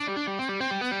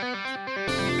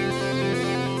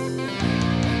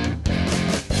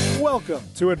Welcome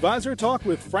to Advisor Talk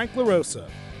with Frank LaRosa.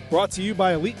 Brought to you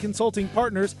by Elite Consulting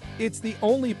Partners, it's the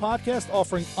only podcast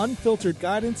offering unfiltered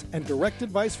guidance and direct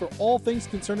advice for all things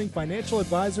concerning financial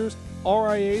advisors,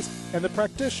 RIAs, and the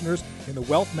practitioners in the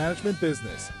wealth management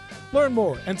business. Learn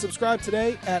more and subscribe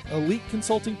today at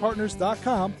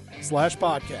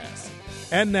eliteconsultingpartners.com/podcast.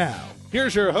 And now,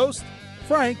 here's your host,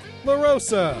 Frank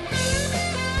LaRosa.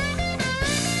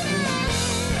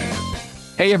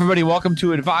 Hey, everybody. Welcome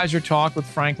to Advisor Talk with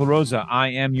Frank LaRosa. I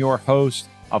am your host,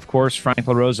 of course, Frank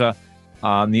LaRosa.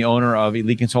 I'm the owner of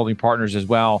Elite Consulting Partners as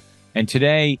well. And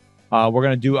today, we're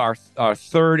going to do our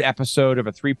third episode of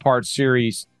a three-part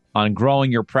series on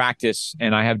growing your practice.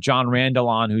 And I have Jon Randall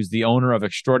on, who's the owner of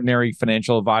eXtraordinary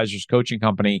Financial Advisors Coaching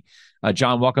Company.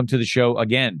 Jon, welcome to the show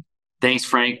again. Thanks,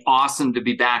 Frank. Awesome to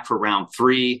be back for round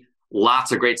 3.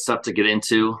 Lots of great stuff to get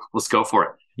into. Let's go for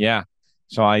it. Yeah.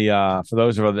 So for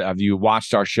those of you who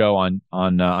watched our show on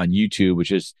YouTube,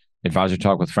 which is Advisor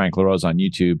Talk with Frank LaRosa on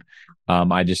YouTube,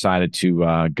 I decided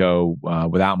to go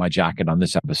without my jacket on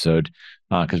this episode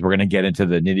because we're going to get into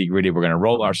the nitty gritty. We're going to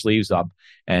roll our sleeves up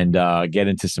and get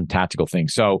into some tactical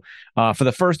things. So for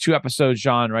the first 2 episodes,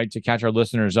 Jon, right, to catch our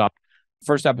listeners up,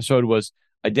 first episode was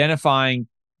identifying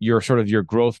your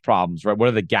growth problems, right? What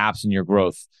are the gaps in your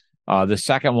growth? The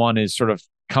second one is sort of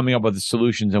coming up with the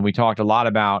solutions. And we talked a lot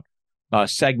about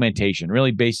segmentation,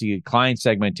 really basically client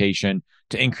segmentation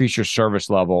to increase your service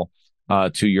level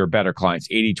to your better clients.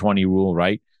 80-20 rule,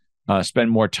 right? Spend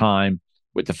more time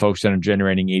with the folks that are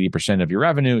generating 80% of your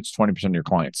revenue. It's 20% of your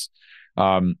clients.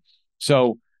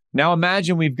 So now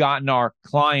imagine we've gotten our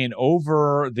client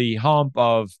over the hump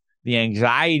of the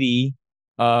anxiety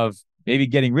of maybe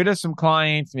getting rid of some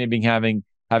clients, maybe having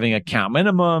account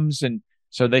minimums. And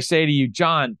so they say to you,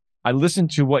 Jon, I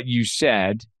listened to what you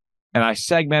said and I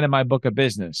segmented my book of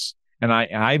business. And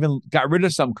I even got rid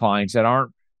of some clients that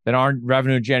aren't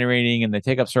revenue generating and they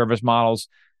take up service models.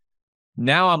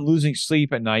 Now I'm losing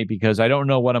sleep at night because I don't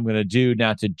know what I'm going to do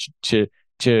now to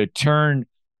turn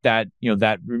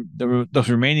those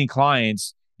remaining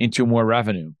clients into more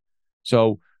revenue.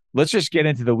 So let's just get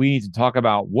into the weeds and talk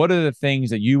about what are the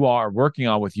things that you are working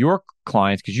on with your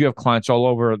clients, because you have clients all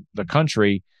over the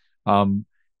country, and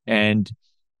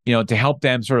to help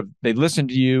them they listen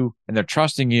to you and they're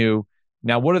trusting you.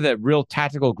 Now, what are the real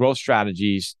tactical growth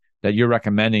strategies that you're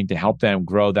recommending to help them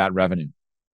grow that revenue?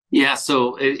 Yeah.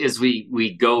 So as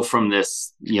we go from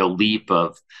this, leap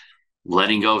of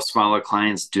letting go of smaller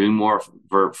clients, doing more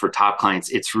for top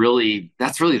clients, that's really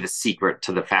the secret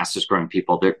to the fastest growing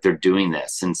people. They're doing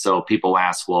this. And so people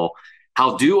ask, well,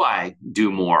 how do I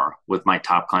do more with my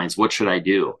top clients? What should I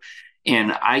do?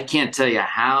 And I can't tell you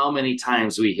how many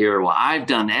times we hear, well, I've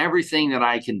done everything that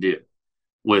I can do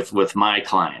with my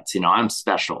clients. I'm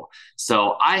special.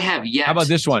 So I have yet. How about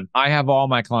this one? I have all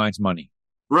my clients' money.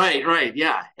 Right.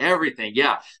 Yeah. Everything.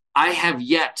 Yeah. I have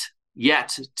yet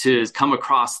to come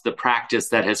across the practice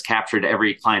that has captured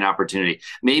every client opportunity.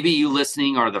 Maybe you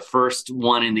listening are the first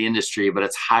one in the industry, but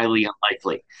it's highly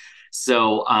unlikely.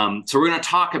 So we're going to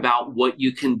talk about what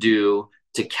you can do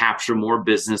to capture more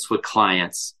business with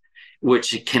clients,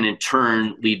 which can in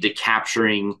turn lead to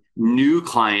capturing new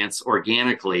clients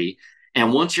organically.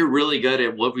 And once you're really good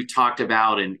at what we talked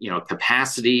about in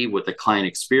capacity with the client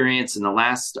experience in the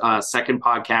last second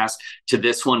podcast to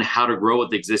this one, how to grow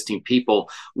with existing people.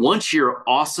 Once you're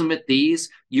awesome at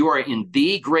these, you are in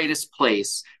the greatest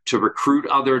place to recruit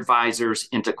other advisors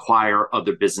and to acquire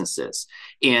other businesses.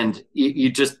 And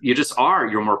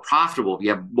you're more profitable. You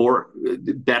have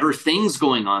better things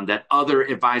going on that other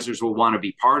advisors will want to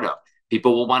be part of.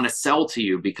 People will want to sell to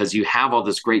you because you have all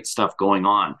this great stuff going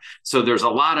on. So there's a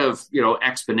lot of,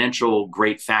 exponential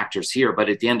great factors here. But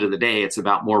at the end of the day, it's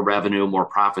about more revenue, more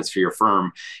profits for your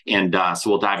firm. And so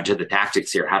we'll dive into the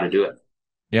tactics here, how to do it.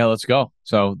 Yeah, let's go.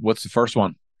 So what's the first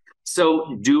one?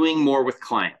 So doing more with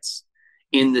clients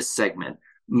in this segment.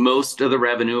 Most of the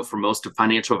revenue for most of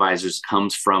financial advisors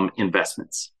comes from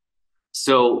investments.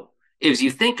 So if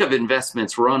you think of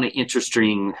investments, we're on an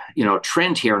interesting,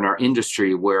 trend here in our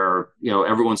industry where,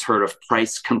 everyone's heard of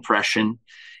price compression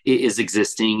is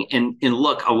existing. And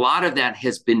look, a lot of that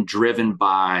has been driven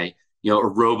by, a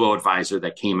robo-advisor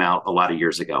that came out a lot of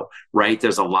years ago, right?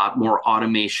 There's a lot more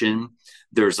automation.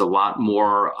 There's a lot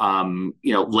more,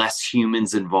 less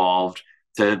humans involved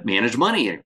to manage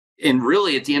money. And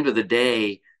really, at the end of the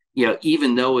day,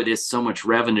 even though it is so much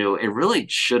revenue, it really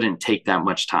shouldn't take that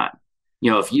much time.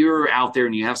 If you're out there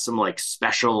and you have some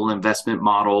special investment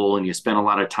model and you spend a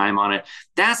lot of time on it,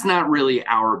 that's not really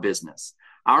our business.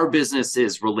 Our business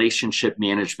is relationship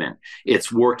management.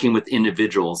 It's working with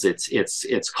individuals.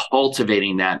 It's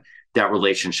cultivating that that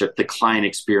relationship, the client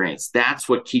experience. That's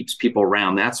what keeps people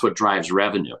around. That's what drives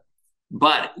revenue.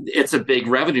 But it's a big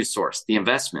revenue source, the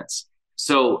investments.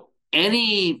 So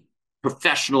any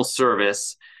professional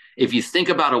service, if you think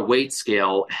about a weight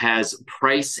scale, has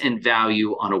price and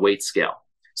value on a weight scale.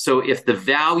 So if the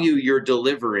value you're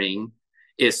delivering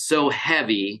is so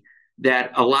heavy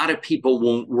that a lot of people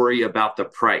won't worry about the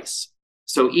price.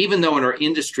 So even though in our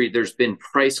industry, there's been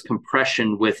price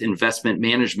compression with investment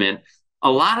management,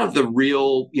 a lot of the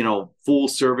real, full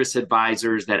service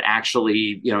advisors that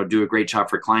actually, do a great job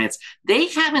for clients, they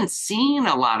haven't seen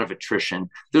a lot of attrition.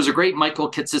 There's a great Michael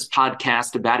Kitz's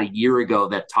podcast about a year ago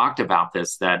that talked about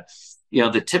this, that,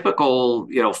 the typical,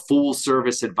 full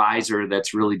service advisor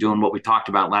that's really doing what we talked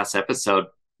about last episode,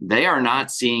 they are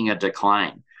not seeing a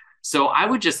decline. So I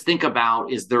would just think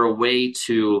about, is there a way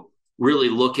to really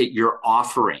look at your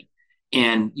offering?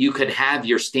 And you could have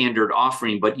your standard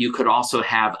offering, but you could also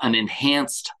have an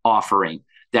enhanced offering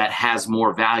that has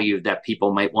more value that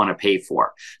people might want to pay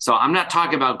for. So I'm not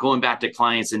talking about going back to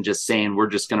clients and just saying, we're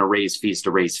just going to raise fees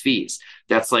to raise fees.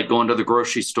 That's like going to the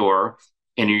grocery store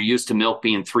and you're used to milk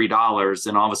being $3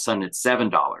 and all of a sudden it's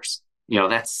 $7.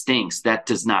 That stinks. That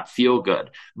does not feel good.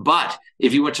 But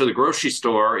if you went to the grocery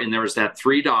store and there was that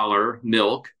 $3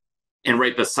 milk and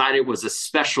right beside it was a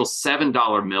special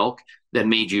 $7 milk that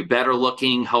made you better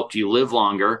looking, helped you live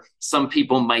longer, some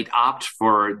people might opt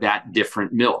for that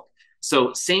different milk.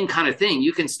 So same kind of thing.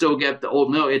 You can still get the old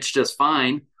milk. It's just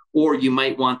fine. Or you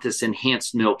might want this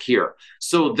enhanced milk here.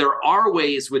 So there are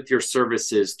ways with your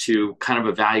services to kind of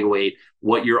evaluate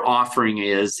what your offering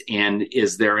is, and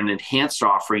is there an enhanced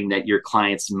offering that your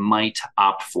clients might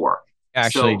opt for?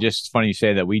 Actually, just funny you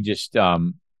say that. We just,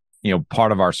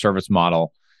 part of our service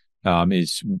model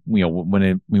is,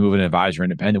 when we move an advisor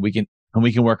independent, we can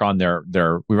work on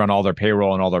we run all their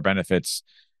payroll and all their benefits.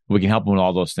 We can help them with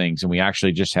all those things. And we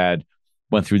actually just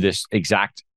went through this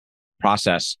exact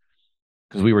process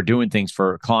because we were doing things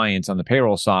for clients on the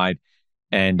payroll side.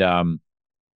 And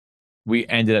we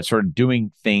ended up sort of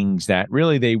doing things that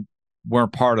really they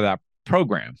weren't part of that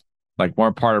program, like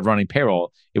weren't part of running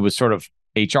payroll. It was sort of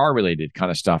HR related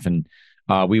kind of stuff. And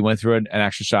we went through an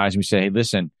exercise and we said, hey,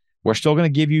 listen, we're still going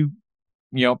to give you,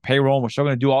 payroll, and we're still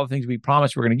going to do all the things we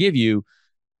promised we're going to give you.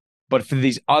 But for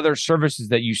these other services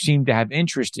that you seem to have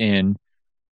interest in,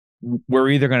 we're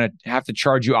either going to have to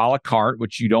charge you a la carte,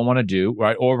 which you don't want to do,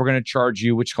 right? Or we're going to charge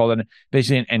you, which is called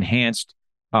basically an enhanced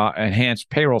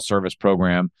payroll service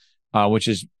program, which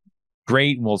is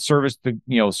great and will service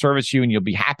you and you'll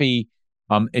be happy.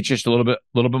 It's just a little bit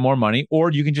more money,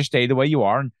 or you can just stay the way you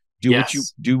are and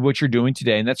do what you're doing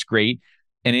today, and that's great.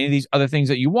 And any of these other things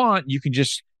that you want, you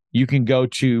can go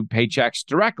to Paychex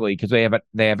directly because they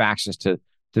have access to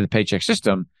the Paychex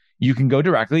system. You can go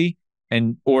directly,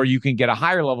 or you can get a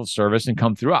higher level of service and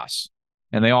come through us.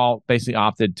 And they all basically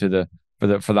opted for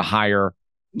the higher,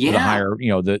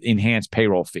 the enhanced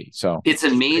payroll fee. So it's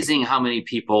amazing how many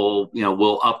people,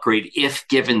 will upgrade if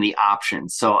given the option.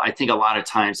 So I think a lot of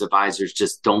times advisors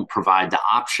just don't provide the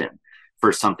option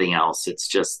for something else. It's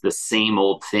just the same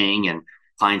old thing, and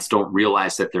clients don't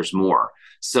realize that there's more.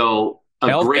 So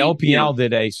LPL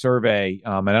did a survey,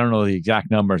 and I don't know the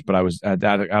exact numbers, but I was at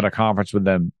a conference with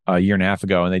them a year and a half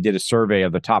ago, and they did a survey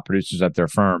of the top producers at their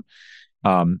firm.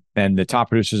 And the top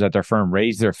producers at their firm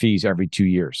raise their fees every 2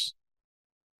 years.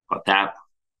 But that,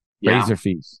 raise their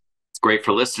fees. It's great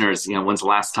for listeners. When's the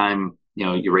last time,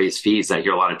 you raise fees? I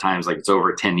hear a lot of times like it's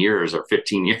over 10 years or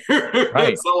 15 years.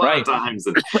 Right. It's a lot of times.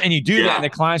 And you do that, and the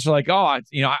clients are like, oh,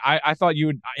 I thought you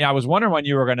would, I was wondering when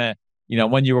you were going to,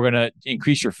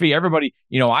 increase your fee. Everybody,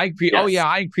 I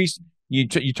increased. You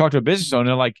talk to a business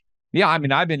owner, like, yeah,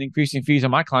 I've been increasing fees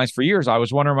on my clients for years. I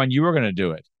was wondering when you were going to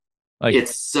do it. Like,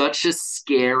 it's such a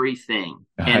scary thing.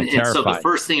 And so the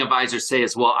first thing advisors say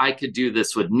is, well, I could do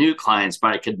this with new clients,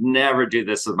 but I could never do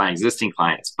this with my existing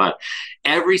clients. But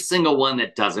every single one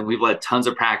that doesn't, we've led tons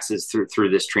of practices through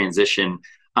this transition.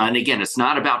 And again, it's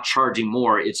not about charging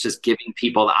more. It's just giving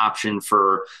people the option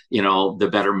for, the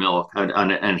better milk, an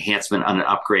enhancement, an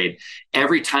upgrade.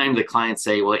 Every time the clients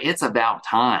say, well, it's about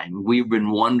time. We've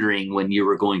been wondering when you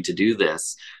were going to do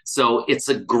this. So it's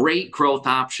a great growth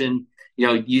option.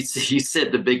 You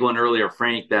said the big one earlier,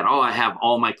 Frank, that, I have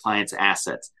all my clients'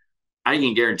 assets. I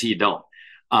can guarantee you don't.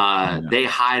 They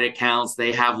hide accounts.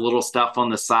 They have little stuff on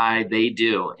the side. They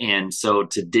do. And so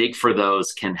to dig for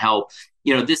those can help.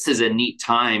 This is a neat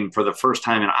time for the first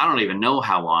time, and I don't even know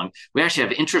how long, we actually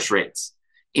have interest rates.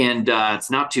 And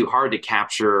it's not too hard to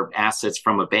capture assets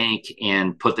from a bank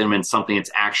and put them in something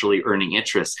that's actually earning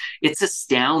interest. It's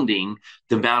astounding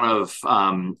the amount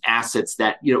of assets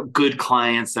that, good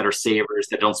clients that are savers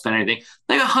that don't spend anything,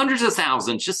 like hundreds of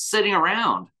thousands just sitting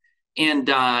around. And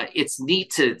it's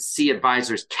neat to see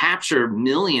advisors capture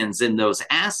millions in those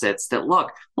assets that,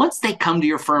 look, once they come to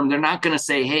your firm, they're not going to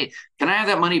say, hey, can I have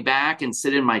that money back and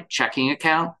sit in my checking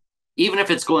account? Even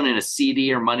if it's going in a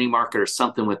CD or money market or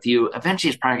something with you, eventually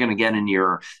it's probably going to get in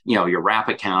your wrap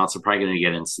accounts. They're probably going to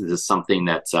get into something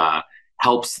that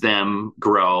helps them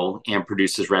grow and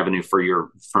produces revenue for your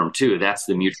firm too. That's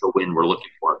the mutual win we're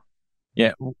looking for.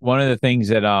 Yeah, one of the things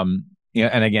that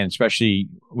and again, especially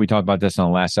we talked about this on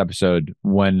the last episode,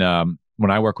 when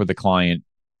I work with a client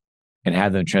and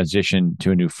have them transition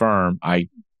to a new firm, I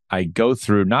go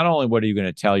through not only what are you going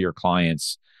to tell your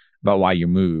clients about why you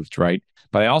moved, right?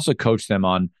 But I also coach them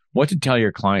on what to tell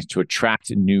your clients to attract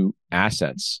new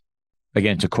assets.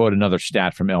 Again, to quote another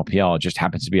stat from LPL, it just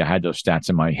happens to be I had those stats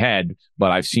in my head,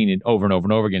 but I've seen it over and over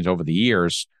and over again over the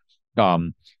years.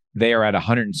 They are at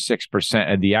 106%.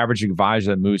 And the average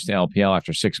advisor that moves to LPL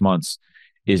after 6 months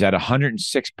is at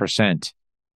 106%.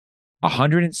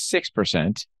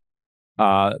 106%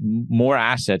 more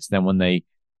assets than when they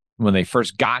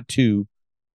first got to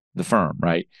the firm,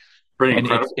 right? Pretty and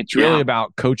incredible. It's really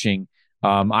about coaching.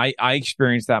 I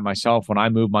experienced that myself when I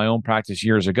moved my own practice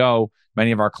years ago.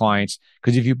 Many of our clients,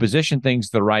 because if you position things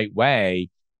the right way,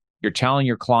 you're telling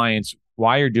your clients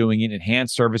why you're doing it,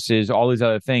 enhanced services, all these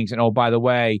other things. And oh, by the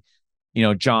way,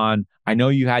 John, I know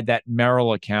you had that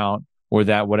Merrill account or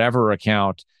that whatever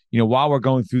account. While we're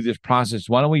going through this process,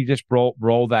 why don't we just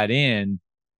roll that in?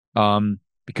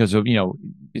 Because of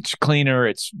it's cleaner,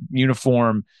 it's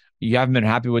uniform. You haven't been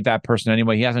happy with that person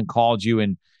anyway. He hasn't called you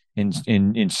in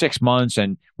 6 months,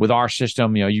 and with our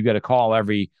system, you get a call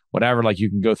every whatever. Like you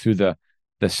can go through the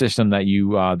system that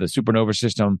the Supernova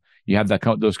system. You have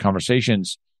those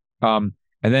conversations, and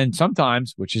then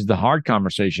sometimes, which is the hard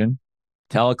conversation,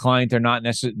 tell a client they're not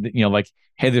necessarily like,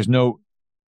 hey, there's no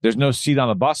seat on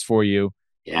the bus for you,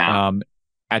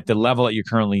 at the level that you're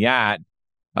currently at,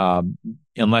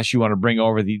 unless you want to bring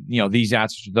over these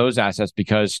assets or those assets,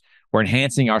 because we're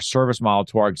enhancing our service model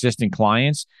to our existing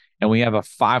clients, and we have a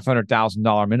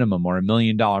 $500,000 minimum or $1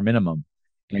 million minimum.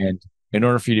 And in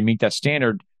order for you to meet that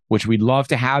standard, which we'd love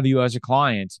to have you as a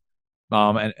client,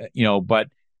 but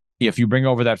if you bring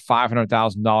over that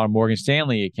 $500,000 Morgan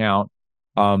Stanley account,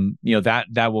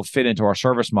 that will fit into our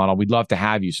service model. We'd love to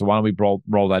have you. So why don't we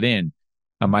roll that in?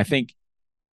 I think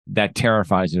that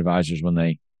terrifies advisors when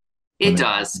they. It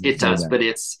does, but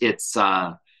it's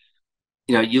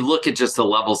you look at just the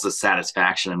levels of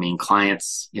satisfaction. I mean,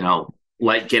 clients,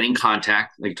 like getting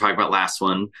contact, like you talked about last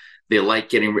one. They like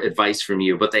getting advice from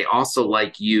you, but they also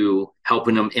like you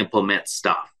helping them implement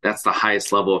stuff. That's the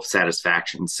highest level of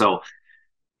satisfaction. So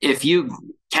if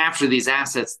you capture these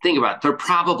assets, think about it, they're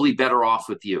probably better off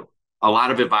with you. A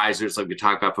lot of advisors, like we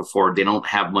talked about before, they don't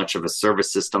have much of a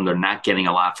service system. They're not getting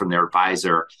a lot from their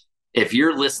advisor. If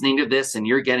you're listening to this and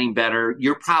you're getting better,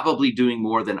 you're probably doing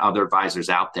more than other advisors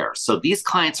out there. So these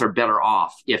clients are better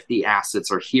off if the assets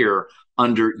are here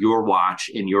under your watch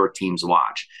and your team's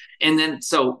watch. And then,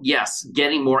 so yes,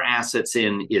 getting more assets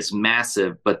in is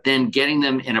massive, but then getting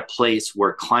them in a place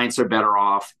where clients are better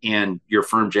off and your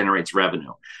firm generates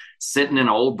revenue. Sitting in an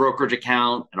old brokerage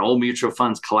account, an old mutual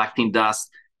funds collecting dust,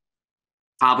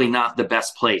 probably not the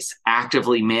best place.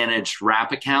 Actively managed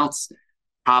wrap accounts,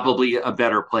 probably a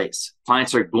better place.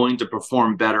 Clients are going to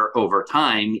perform better over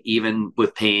time, even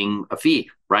with paying a fee,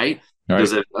 right?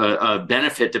 There's a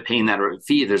benefit to paying that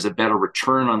fee. There's a better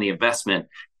return on the investment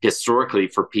historically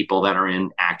for people that are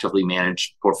in actively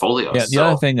managed portfolios. Yeah, the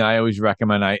other thing that I always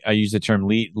recommend, I use the term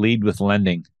lead with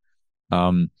lending.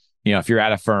 If you're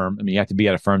at a firm, you have to be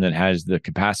at a firm that has the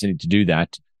capacity to do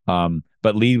that.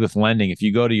 But lead with lending. If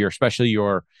you go to especially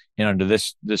your, to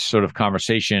this sort of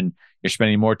conversation, you're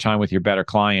spending more time with your better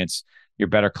clients. Your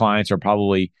better clients are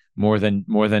probably more than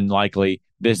likely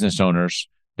business owners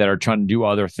that are trying to do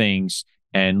other things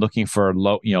and looking for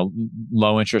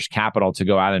low interest capital to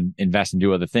go out and invest and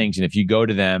do other things. And if you go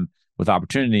to them with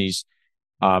opportunities,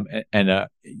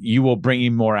 you will bring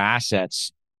in more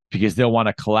assets because they'll want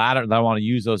to they'll want to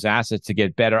use those assets to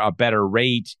get a better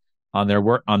rate on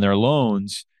their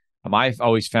loans. I've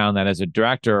always found that as a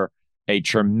director, a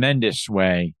tremendous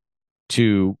way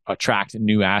to attract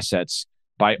new assets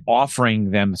by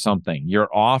offering them something.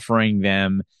 You're offering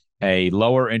them a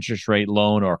lower interest rate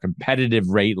loan or competitive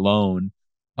rate loan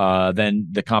than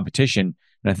the competition.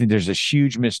 And I think there's this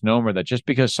huge misnomer that just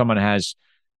because someone has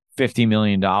 $50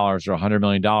 million or $100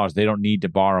 million, they don't need to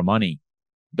borrow money.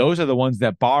 those are the ones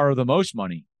that borrow the most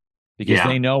money because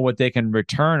they know what they can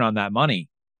return on that money.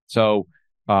 So,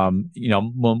 I'm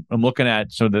looking at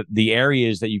the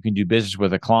areas that you can do business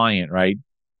with a client, right?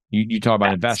 You talk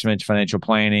about investments, financial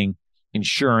planning,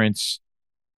 insurance,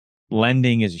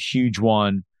 lending is a huge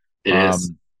one. It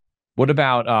is. What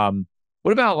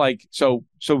about like, so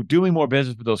doing more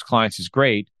business with those clients is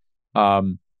great. How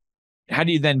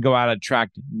do you then go out and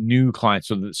attract new clients?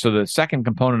 So the second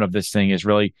component of this thing is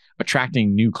really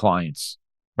attracting new clients,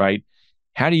 right?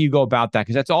 How do you go about that?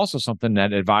 Because that's also something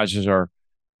that advisors are,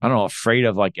 I don't know, afraid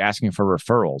of, like asking for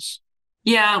referrals.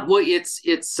 Yeah, well,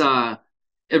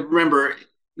 remember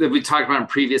that we talked about in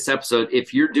previous episode,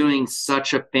 if you're doing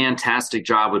such a fantastic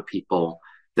job with people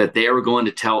that they are going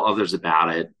to tell others about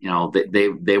it,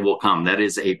 they will come. That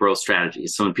is a growth strategy.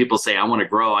 So when people say, I want to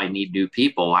grow, I need new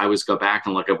people, I always go back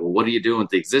and look at, well, what are you doing with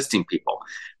the existing people?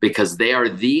 Because they are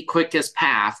the quickest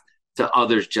path to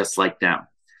others just like them.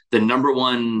 The number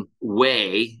one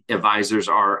way advisors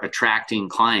are attracting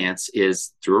clients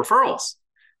is through referrals.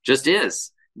 Just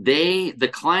is. The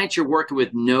clients you're working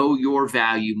with know your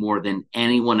value more than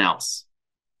anyone else.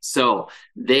 So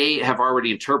they have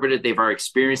already interpreted, they've already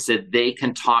experienced it, they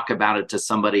can talk about it to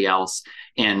somebody else.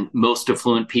 And most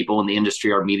affluent people in the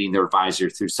industry are meeting their advisor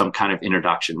through some kind of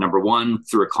introduction. Number one,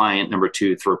 through a client. Number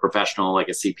two, through a professional like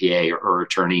a CPA or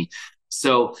attorney.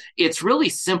 So it's really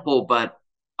simple, but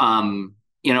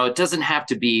it doesn't have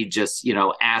to be just,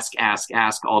 ask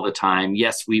all the time.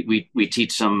 Yes, we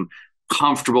teach some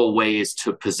comfortable ways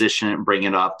to position it and bring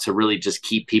it up to really just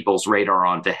keep people's radar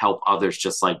on to help others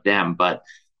just like them. But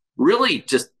really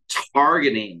just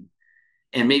targeting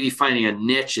and maybe finding a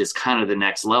niche is kind of the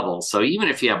next level. So even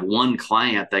if you have one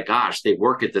client that, gosh, they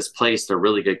work at this place, they're a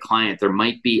really good client, there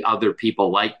might be other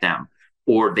people like them,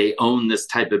 or they own this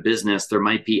type of business. There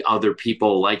might be other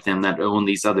people like them that own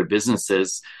these other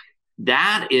businesses.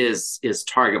 That is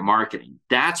target marketing.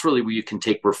 That's really where you can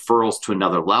take referrals to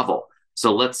another level.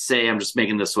 So let's say, I'm just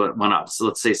making this one up. So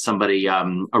let's say somebody, a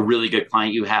really good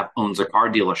client you have owns a car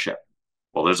dealership.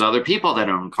 Well, there's other people that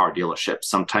own car dealerships.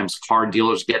 Sometimes car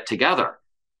dealers get together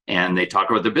and they talk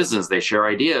about their business, they share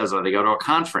ideas, or they go to a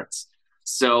conference.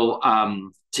 So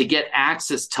to get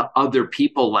access to other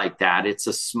people like that, it's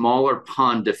a smaller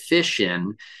pond to fish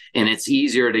in, and it's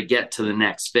easier to get to the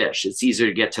next fish. It's easier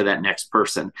to get to that next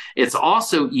person. It's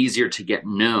also easier to get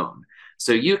known.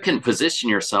 So you can position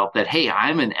yourself that, hey,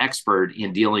 I'm an expert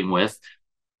in dealing with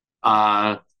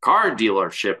car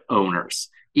dealership owners.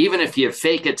 Even if you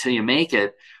fake it till you make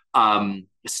it,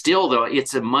 still, though,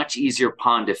 it's a much easier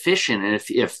pond to fish in. And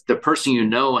if the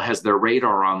person has their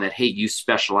radar on that, hey, you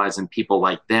specialize in people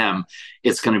like them,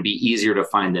 it's going to be easier to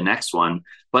find the next one.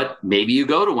 But maybe you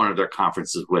go to one of their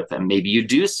conferences with them. Maybe you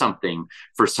do something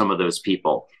for some of those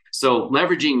people. So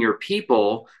leveraging your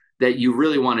people that you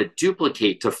really want to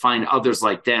duplicate to find others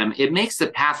like them, it makes the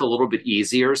path a little bit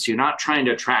easier. So you're not trying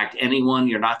to attract anyone.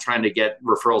 You're not trying to get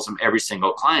referrals from every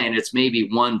single client. It's maybe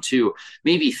 1, 2,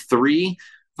 maybe 3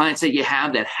 clients that you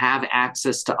have that have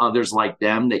access to others like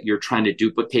them that you're trying to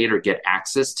duplicate or get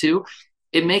access to.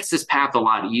 It makes this path a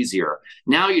lot easier.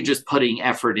 Now you're just putting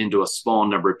effort into a small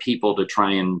number of people to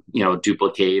try and,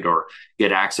 duplicate or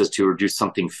get access to or do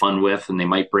something fun with, and they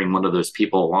might bring one of those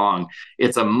people along.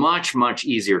 It's a much, much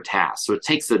easier task. So it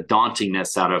takes the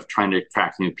dauntingness out of trying to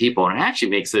attract new people, and it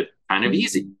actually makes it kind of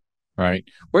easy. Right.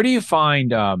 Where do you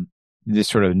find this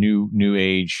sort of new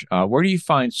age? Where do you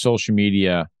find social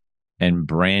media and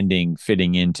branding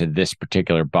fitting into this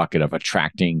particular bucket of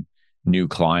attracting new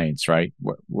clients, right?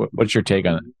 What's your take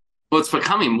on it? Well, it's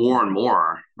becoming more and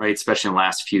more, right? Especially in the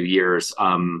last few years.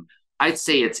 I'd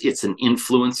say it's an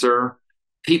influencer.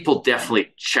 People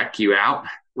definitely check you out,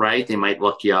 right? They might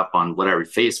look you up on whatever,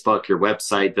 Facebook, your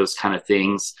website, those kind of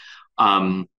things.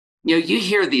 You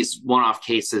hear these one-off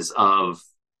cases of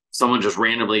someone just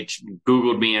randomly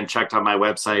Googled me and checked out my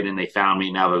website and they found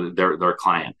me. Now they're a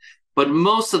client. But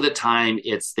most of the time,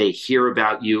 it's they hear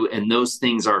about you and those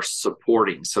things are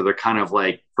supporting. So they're kind of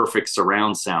like perfect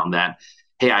surround sound that,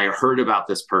 hey, I heard about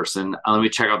this person. Let me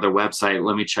check out their website.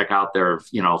 Let me check out their,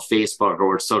 Facebook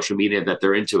or social media that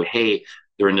they're into. Hey,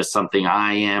 they're into something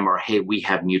I am, or hey, we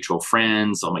have mutual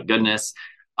friends. Oh my goodness.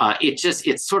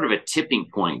 It's sort of a tipping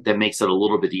point that makes it a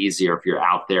little bit easier. If you're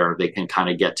out there, they can kind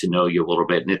of get to know you a little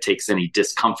bit, and it takes any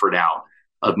discomfort out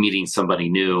of meeting somebody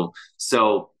new.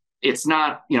 So it's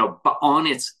not, on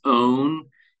its own,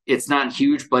 it's not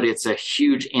huge, but it's a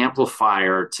huge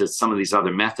amplifier to some of these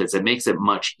other methods. It makes it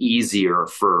much easier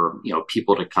for,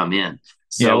 people to come in.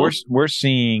 So yeah, we're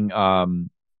seeing, one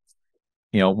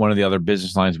of the other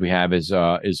business lines we have is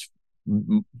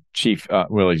chief,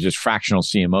 really just fractional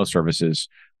CMO services.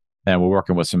 and we're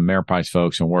working with some Ameriprise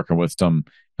folks and working with some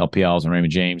LPLs and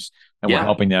Raymond James, and we're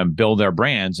helping them build their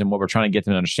brands. And what we're trying to get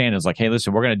them to understand is like, hey,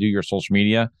 listen, we're going to do your social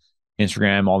media,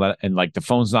 Instagram, all that, and like the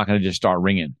phone's not going to just start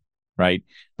ringing, right?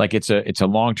 Like it's a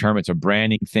long term, it's a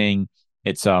branding thing.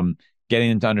 It's getting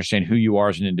them to understand who you are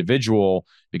as an individual,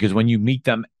 because when you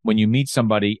meet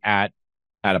somebody at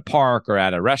a park or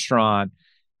at a restaurant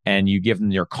and you give them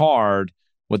your card,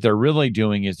 what they're really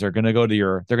doing is they're going to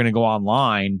go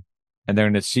online and they're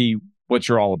going to see what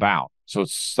you're all about. So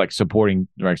it's like supporting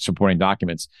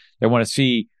documents. They want to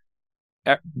see,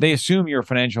 they assume you're a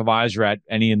financial advisor at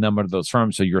any number of those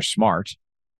firms. So you're smart,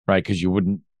 right? Because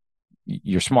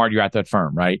you're smart, you're at that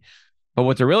firm, right? But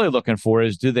what they're really looking for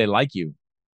is, do they like you,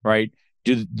 right?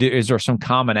 Is there some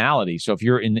commonality? So if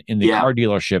you're in the car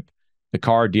dealership, the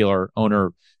car dealer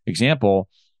owner example,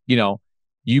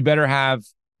 you better have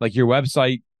like your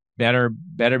website better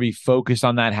be focused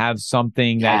on that, have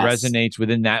something that resonates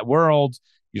within that world.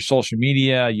 Your social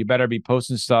media, you better be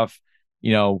posting stuff,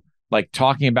 like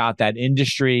talking about that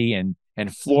industry and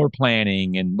floor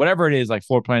planning and whatever it is. Like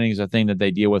floor planning is a thing that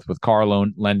they deal with car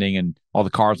loan lending and all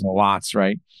the cars in the lots,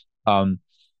 right?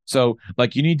 So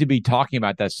like you need to be talking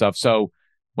about that stuff. So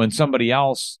when somebody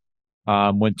else,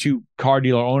 when two car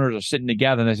dealer owners are sitting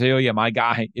together and they say, oh yeah, my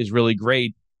guy is really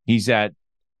great. He's at,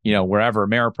 wherever,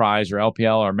 Ameriprise or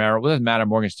LPL or it doesn't matter,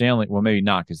 Morgan Stanley. Well, maybe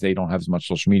not because they don't have as much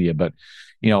social media, but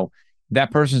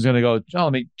that person's going to go, oh,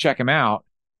 let me check him out,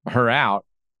 her out.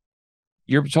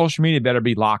 Your social media better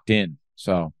be locked in.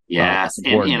 So yes.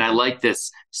 And I like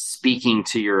this, speaking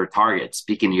to your target,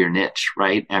 speaking to your niche,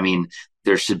 right? I mean,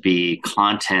 there should be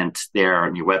content there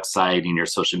on your website and your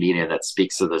social media that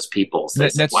speaks to those people. So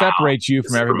that separates you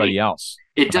from everybody else.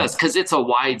 It does, because it's a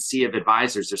wide sea of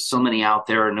advisors. There's so many out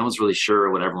there, and no one's really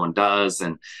sure what everyone does.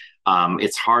 And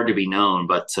it's hard to be known,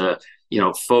 but to,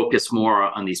 focus more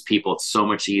on these people, it's so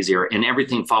much easier. And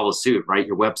everything follows suit, right?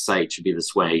 Your website should be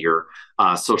this way. Your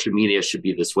social media should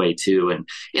be this way too.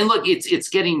 And look, it's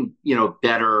getting,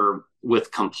 better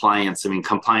with compliance. I mean,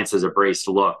 compliance has embraced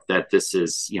the look that this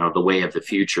is, the way of the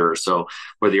future. So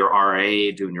whether you're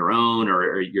RA doing your own,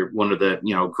 or you're one of the,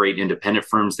 great independent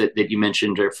firms that you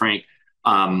mentioned, Frank,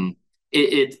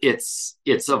 it's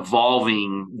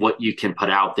evolving what you can put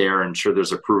out there. And sure,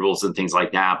 there's approvals and things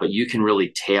like that, but you can really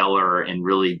tailor and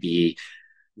really be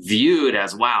viewed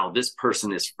as, wow, this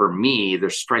person is for me. They're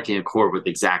striking a chord with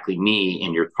exactly me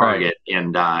and your target. Right.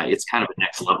 And it's kind of the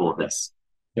next level of this.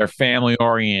 They're family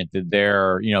oriented.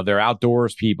 They're, they're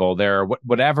outdoors people. They're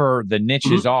whatever the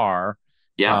niches are.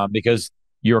 Yeah. Because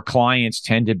your clients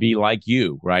tend to be like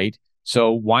you, right?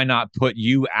 So why not put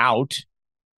you out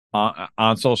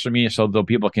on social media so that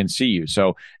people can see you?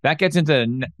 So that gets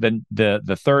into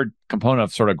the third component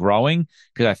of sort of growing,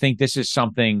 because I think this is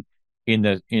something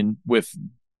with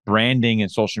branding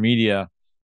and social media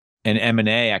and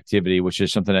M&A activity, which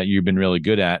is something that you've been really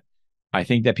good at. I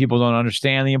think that people don't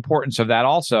understand the importance of that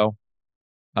also.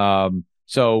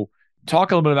 So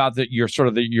talk a little bit about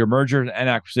your merger and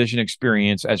acquisition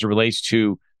experience as it relates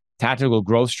to tactical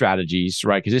growth strategies,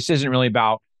 right? Because this isn't really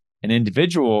about an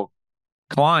individual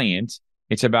client.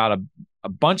 It's about a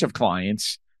bunch of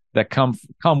clients that come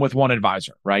with one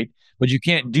advisor, right? But you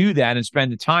can't do that and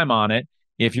spend the time on it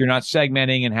if you're not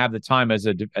segmenting and have the time as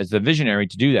the visionary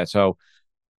to do that. So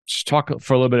just talk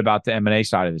for a little bit about the M&A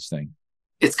side of this thing.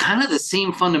 It's kind of the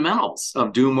same fundamentals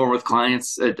of doing more with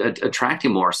clients,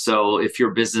 attracting more. So if your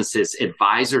business is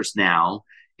advisors now,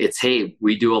 it's, hey,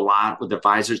 we do a lot with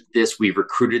advisors. We've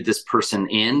recruited this person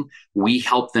in. We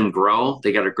help them grow.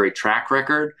 They got a great track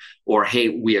record. Or, hey,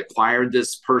 we acquired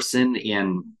this person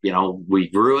and, we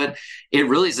grew it. It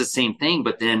really is the same thing.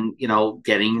 But then,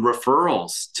 getting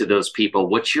referrals to those people.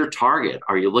 What's your target?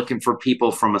 Are you looking for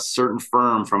people from a certain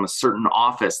firm, from a certain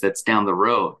office that's down the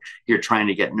road you're trying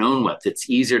to get known with? It's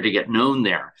easier to get known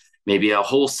there. Maybe a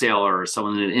wholesaler or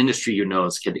someone in an industry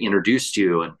can introduce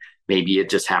you, and maybe it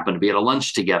just happened to be at a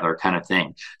lunch together kind of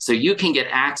thing. So you can get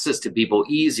access to people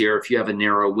easier if you have a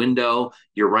narrow window.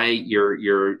 You're right.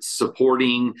 Your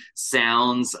supporting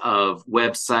sounds of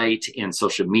website and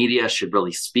social media should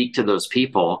really speak to those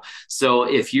people. So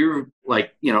if you're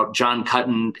like, John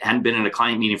Cutton hadn't been in a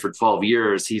client meeting for 12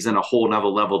 years, he's in a whole nother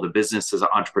level of the business as an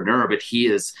entrepreneur, but he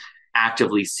is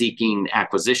actively seeking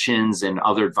acquisitions and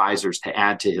other advisors to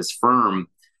add to his firm.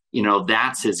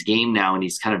 That's his game now, and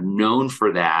he's kind of known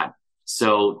for that.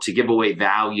 So to give away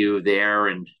value there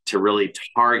and to really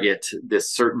target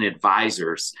this certain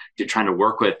advisors you're trying to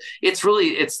work with, it's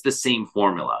the same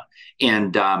formula.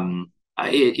 And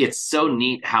it's so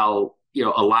neat how,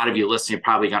 a lot of you listening have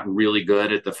probably gotten really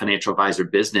good at the financial advisor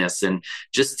business and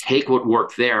just take what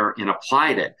worked there and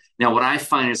applied it. Now, what I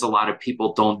find is a lot of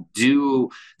people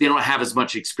they don't have as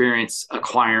much experience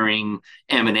acquiring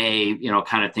M&A,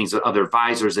 kind of things with other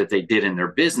advisors that they did in their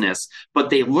business,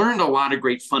 but they learned a lot of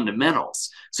great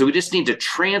fundamentals. So we just need to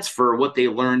transfer what they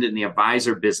learned in the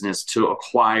advisor business to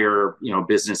acquire,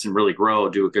 business and really grow,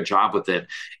 do a good job with it.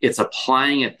 It's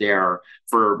applying it there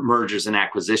for mergers and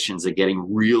acquisitions and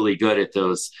getting really good at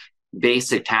those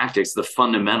basic tactics, the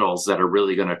fundamentals that are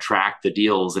really going to track the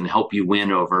deals and help you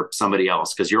win over somebody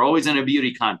else. Because you're always in a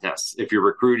beauty contest. If you're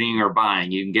recruiting or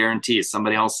buying, you can guarantee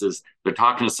they're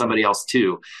talking to somebody else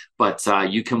too, but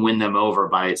you can win them over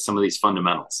by some of these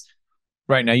fundamentals.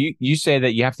 Right. Now, you say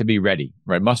that you have to be ready,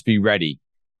 right? Must be ready.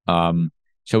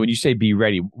 So when you say be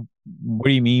ready, what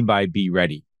do you mean by be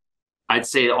ready? I'd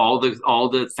say all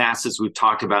the facets we've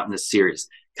talked about in this series.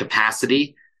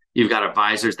 Capacity, you've got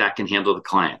advisors that can handle the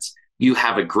clients. You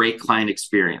have a great client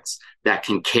experience that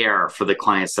can care for the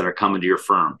clients that are coming to your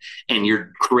firm, and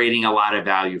you're creating a lot of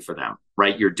value for them,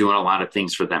 right? You're doing a lot of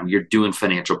things for them. You're doing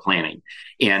financial planning,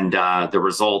 and the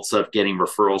results of getting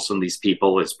referrals from these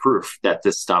people is proof that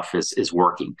this stuff is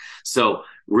working. So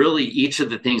really, each of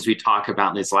the things we talk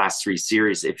about in these last 3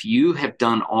 series, if you have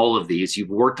done all of these, you've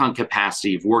worked on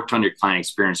capacity, you've worked on your client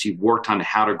experience, you've worked on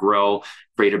how to grow,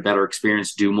 create a better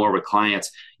experience, do more with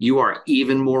clients, you are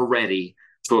even more ready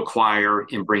to acquire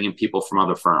and bring in people from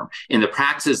other firm. In the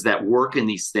practices that work in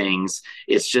these things,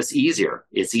 it's just easier.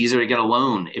 It's easier to get a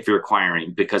loan if you're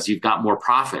acquiring because you've got more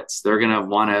profits. They're going to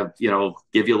want to,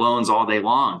 give you loans all day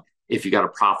long if you got a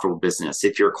profitable business.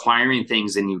 If you're acquiring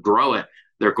things and you grow it,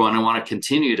 they're going to want to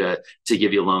continue to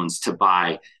give you loans to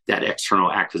buy that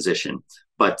external acquisition.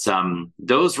 But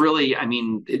those really,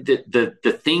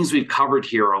 the things we've covered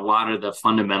here are a lot of the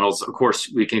fundamentals. Of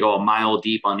course, we can go a mile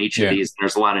deep on each of these.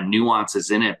 There's a lot of nuances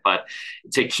in it, but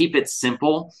to keep it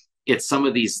simple, it's some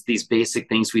of these basic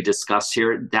things we discussed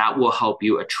here that will help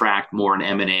you attract more in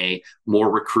M&A, more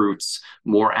recruits,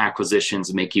 more acquisitions,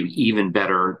 and make you even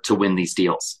better to win these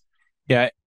deals. Yeah.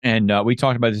 And we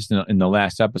talked about this in the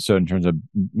last episode in terms of,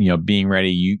 being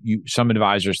ready. You some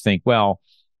advisors think, well,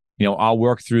 I'll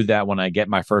work through that when I get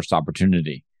my first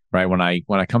opportunity, right? When I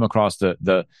come across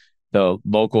the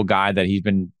local guy that he's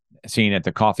been seeing at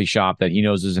the coffee shop that he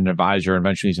knows is an advisor, and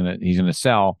eventually he's gonna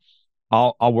sell.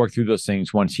 I'll work through those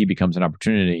things once he becomes an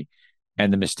opportunity.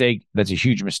 And that's a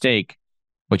huge mistake.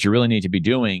 What you really need to be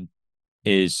doing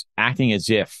is acting as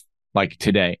if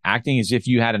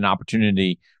you had an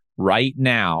opportunity right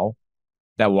now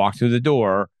that walked through the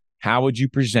door. How would you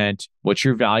present? What's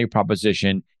your value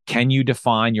proposition? Can you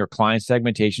define your client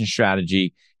segmentation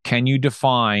strategy? Can you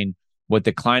define what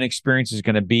the client experience is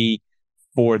going to be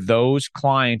for those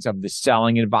clients of the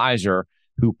selling advisor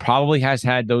who probably has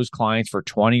had those clients for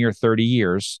 20 or 30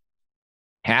 years?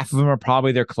 Half of them are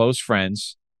probably their close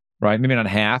friends, right? Maybe not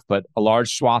half, but a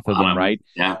large swath of them, right?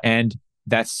 Yeah. And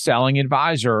that selling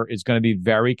advisor is going to be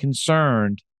very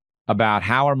concerned about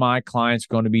how are my clients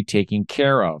going to be taken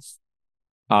care of.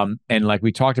 And like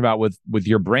we talked about with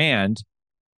your brand,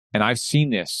 and I've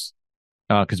seen this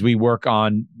because we work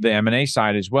on the M&A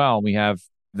side as well. We have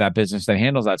that business that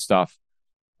handles that stuff,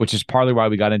 which is partly why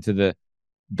we got into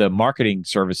the marketing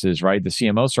services, right? The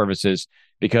CMO services,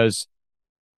 because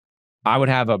I would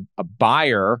have a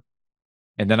buyer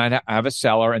and then I'd have a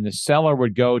seller, and the seller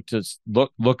would go to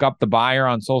look up the buyer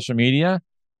on social media,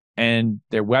 and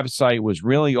their website was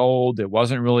really old. It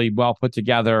wasn't really well put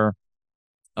together.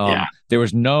 There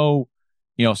was no,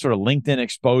 sort of LinkedIn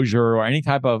exposure or any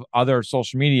type of other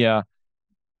social media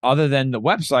other than the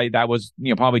website that was,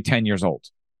 probably 10 years old.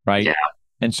 Right. Yeah.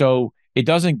 And so it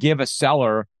doesn't give a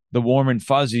seller the warm and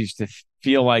fuzzies to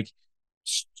feel like,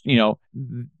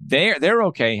 they're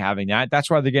okay having that. That's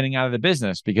why they're getting out of the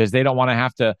business, because they don't want to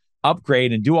have to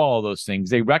upgrade and do all of those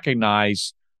things. They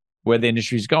recognize where the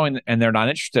industry is going and they're not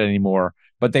interested anymore,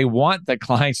 but they want the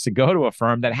clients to go to a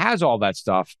firm that has all that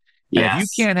stuff. And if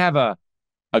you can't have a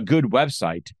good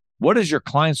website, what does your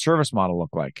client service model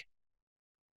look like?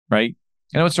 Right?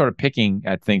 I know it's sort of picking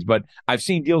at things, but I've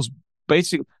seen deals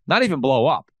basically not even blow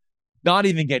up, not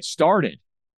even get started.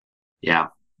 Yeah.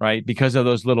 Right. Because of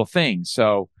those little things.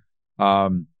 So,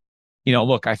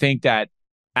 look, I think that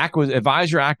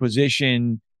advisor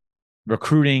acquisition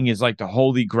recruiting is like the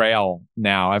holy grail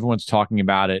now. Everyone's talking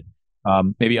about it.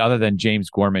 Maybe other than James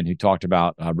Gorman, who talked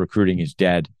about recruiting is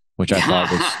dead, which I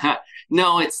thought was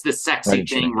no, it's the sexy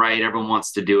thing, right? Everyone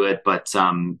wants to do it, but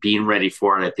being ready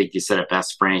for it, I think you said it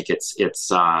best, Frank.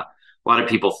 It's a lot of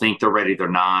people think they're ready, they're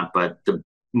not, but the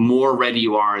more ready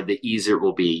you are, the easier it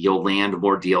will be. You'll land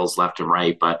more deals left and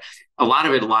right, but a lot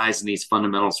of it lies in these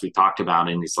fundamentals we talked about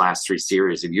in these last 3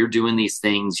 series. If you're doing these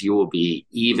things, you will be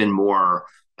even more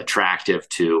attractive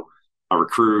to a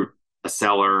recruit, a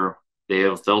seller,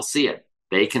 they'll see it.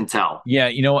 They can tell. Yeah,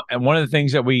 and one of the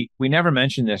things that we never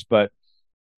mentioned this, but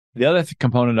the other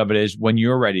component of it is when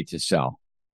you're ready to sell,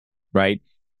 right?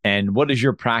 And what does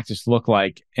your practice look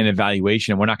like in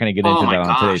evaluation? We're not going to get into that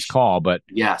on today's call, but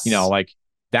yes, like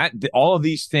that, all of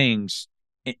these things,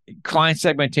 client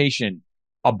segmentation,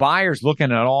 a buyer's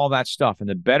looking at all that stuff. And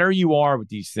the better you are with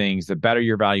these things, the better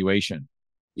your valuation.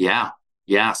 Yeah.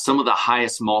 Some of the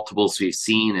highest multiples we've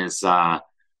seen is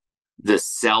the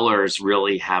sellers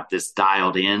really have this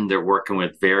dialed in. They're working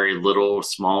with very little,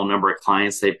 small number of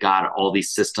clients. They've got all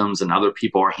these systems and other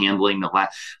people are handling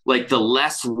the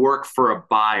less work for a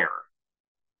buyer,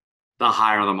 the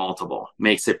higher the multiple.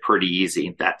 Makes it pretty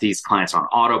easy that these clients are on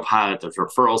autopilot, there's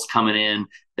referrals coming in,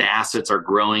 the assets are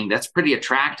growing. That's pretty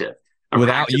attractive.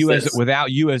 Without you as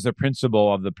the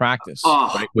principal of the practice,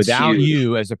 right? Without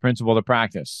you as the principal of the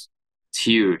practice. It's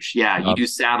huge. Yeah. You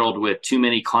saddled with too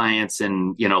many clients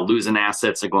and, losing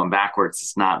assets and going backwards.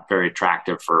 It's not very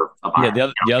attractive for a buyer.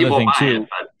 Yeah. The other thing too,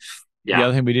 the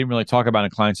other thing we didn't really talk about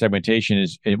in client segmentation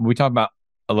is we talk about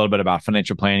a little bit about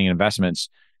financial planning and investments.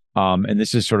 And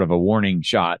this is sort of a warning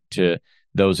shot to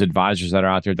those advisors that are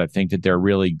out there that think that they're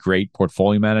really great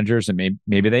portfolio managers, and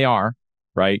maybe they are,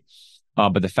 right?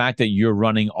 But the fact that you're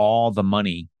running all the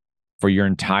money for your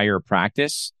entire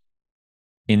practice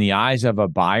in the eyes of a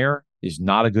buyer is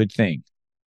not a good thing.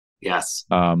 Yes.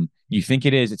 You think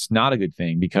it is, it's not a good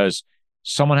thing because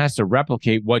someone has to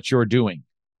replicate what you're doing.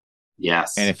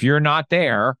 Yes. And if you're not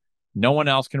there, no one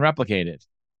else can replicate it.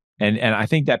 And I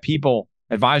think that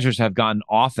advisors have gotten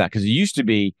off that because it used to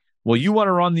be, well, you want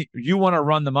to run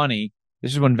the money.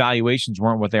 This is when valuations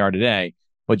weren't what they are today,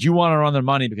 but you want to run the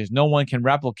money because no one can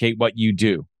replicate what you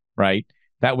do, right?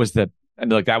 That was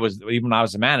even when I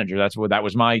was a manager, that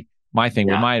was my thing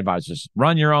with my advisors.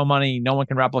 Run your own money. No one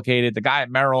can replicate it. The guy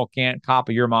at Merrill can't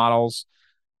copy your models.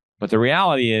 But the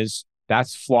reality is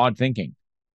that's flawed thinking.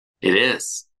 It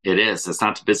is. It's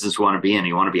not the business you want to be in.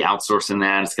 You want to be outsourcing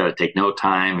that. It's got to take no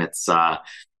time. It's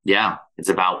it's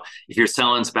about, if you're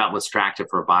selling, it's about what's attractive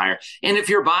for a buyer. And if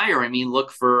you're a buyer,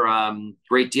 look for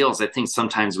great deals. I think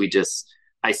sometimes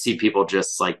I see people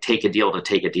just like take a deal to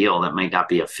take a deal that might not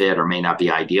be a fit or may not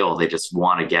be ideal. They just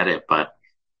want to get it. But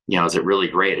is it really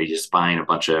great? Are you just buying a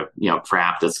bunch of,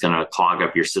 crap that's going to clog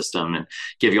up your system and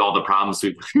give you all the problems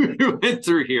we went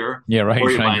through here? Yeah, right.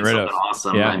 Or you're buying something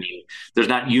awesome. Yeah. There's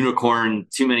not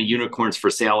too many unicorns for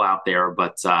sale out there,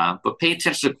 but pay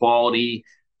attention to quality,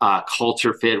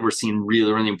 culture fit. We're seeing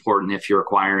really, really important if you're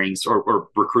acquiring or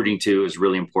recruiting too is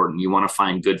really important. You want to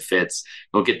find good fits.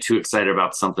 Don't get too excited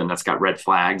about something that's got red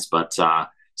flags, but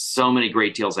so many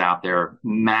great deals out there,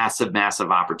 massive,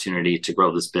 massive opportunity to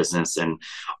grow this business and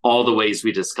all the ways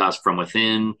we discussed from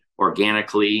within,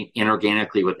 organically,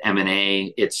 inorganically with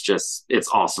M&A. It's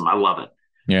awesome. I love it.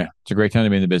 Yeah. It's a great time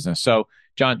to be in the business. So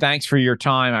Jon, thanks for your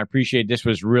time. I appreciate it. This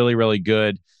was really, really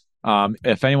good.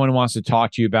 If anyone wants to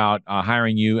talk to you about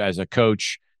hiring you as a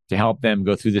coach to help them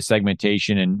go through the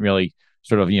segmentation and really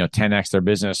sort of, 10X their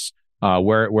business,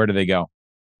 where do they go?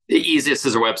 The easiest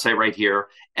is our website right here,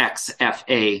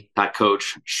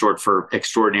 xfa.coach, short for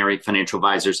Extraordinary Financial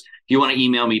Advisors. If you want to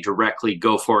email me directly,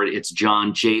 go for it. It's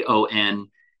Jon, Jon,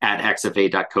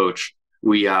 @xfa.coach.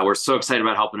 We're so excited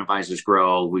about helping advisors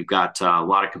grow. We've got a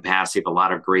lot of capacity, a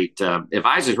lot of great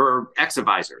advisors who are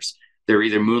ex-advisors. They're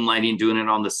either moonlighting, doing it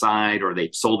on the side, or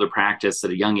they've sold their practice at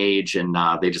a young age and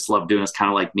they just love doing this, kind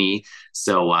of like me.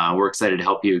 So we're excited to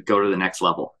help you go to the next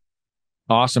level.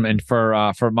 Awesome. And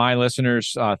for my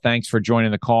listeners, thanks for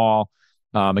joining the call.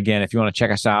 Again, if you want to check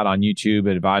us out on YouTube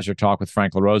at Advisor Talk with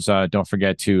Frank LaRosa, don't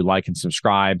forget to like and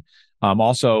subscribe.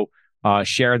 Also,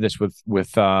 share this with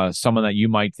someone that you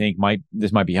might think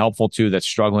this might be helpful to that's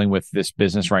struggling with this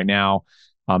business right now.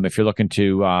 If you're looking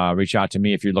to reach out to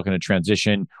me, if you're looking to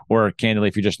transition, or candidly,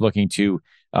 if you're just looking to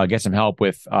get some help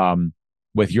with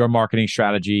your marketing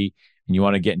strategy and you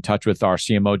want to get in touch with our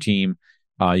CMO team,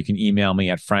 you can email me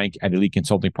at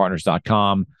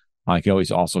frank@eliteconsultingpartners.com. You can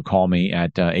always also call me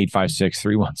at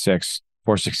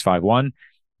 856-316-4651.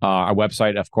 Our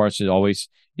website, of course, is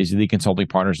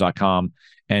eliteconsultingpartners.com.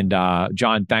 And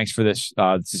Jon, thanks for this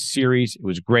series. It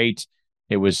was great.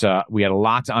 We had a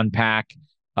lot to unpack.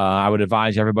 I would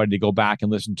advise everybody to go back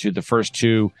and listen to the first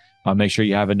two. Make sure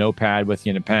you have a notepad with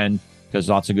you and a pen because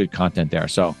lots of good content there.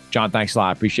 So, Jon, thanks a lot.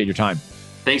 I appreciate your time.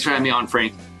 Thanks for having me on,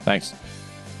 Frank. Thanks.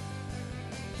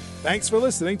 Thanks for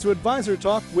listening to Advisor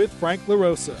Talk with Frank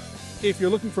LaRosa. If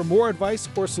you're looking for more advice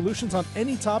or solutions on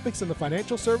any topics in the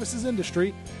financial services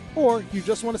industry, or you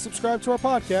just want to subscribe to our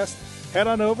podcast, head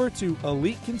on over to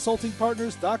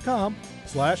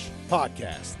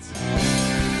eliteconsultingpartners.com/podcasts.